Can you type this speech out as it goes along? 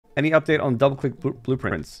Any update on double-click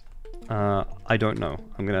blueprints? I don't know.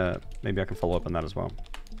 Maybe I can follow up on that as well.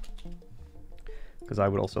 Because I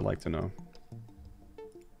would also like to know.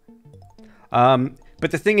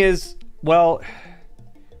 But the thing is, well,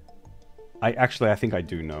 I think I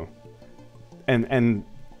do know. And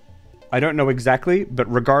I don't know exactly,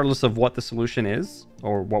 but regardless of what the solution is,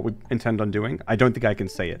 or what we intend on doing, I don't think I can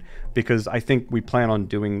say it. Because I think we plan on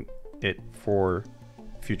doing it for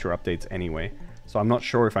future updates anyway. So I'm not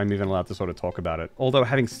sure if I'm even allowed to sort of talk about it. Although,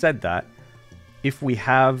 having said that, if we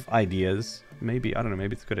have ideas, maybe, I don't know,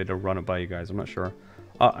 maybe it's a good idea to run it by you guys. I'm not sure.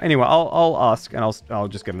 Anyway, I'll ask, and I'll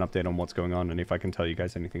just get an update on what's going on, and if I can tell you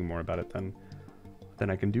guys anything more about it, then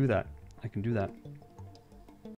I can do that. I can do that.